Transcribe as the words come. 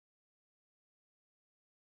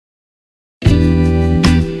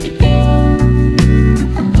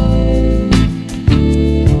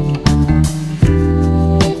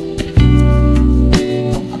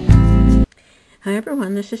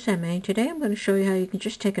this is Emma. Today I'm going to show you how you can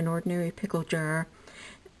just take an ordinary pickle jar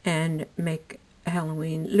and make a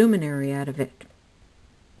Halloween luminary out of it.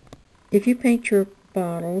 If you paint your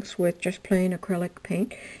bottles with just plain acrylic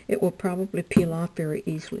paint, it will probably peel off very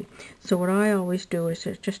easily. So what I always do is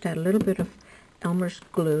just add a little bit of Elmer's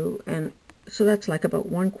glue, and so that's like about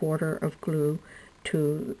 1/4 of glue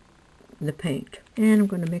to the paint. And I'm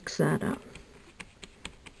going to mix that up.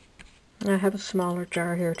 I have a smaller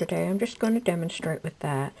jar here today. I'm just going to demonstrate with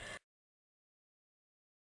that.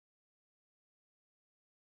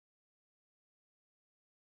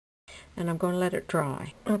 And I'm going to let it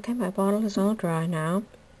dry. Okay, my bottle is all dry now.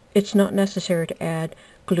 It's not necessary to add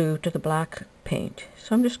glue to the black paint.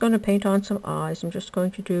 So I'm just going to paint on some eyes. I'm just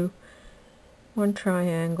going to do one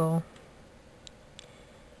triangle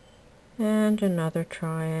and another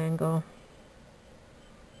triangle.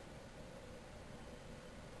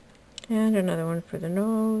 And another one for the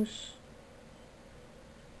nose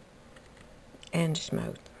and his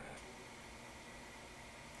mouth.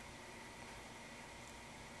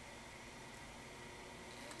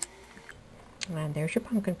 And there's your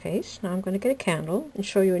pumpkin face. Now I'm going to get a candle and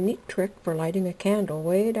show you a neat trick for lighting a candle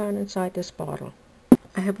way down inside this bottle.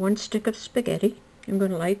 I have one stick of spaghetti. I'm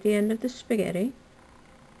going to light the end of the spaghetti.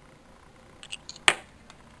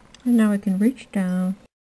 And now I can reach down.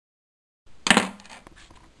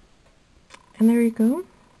 And there you go.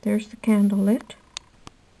 There's the candle lit.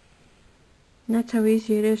 And that's how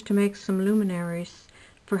easy it is to make some luminaries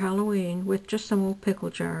for Halloween with just some old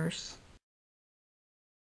pickle jars.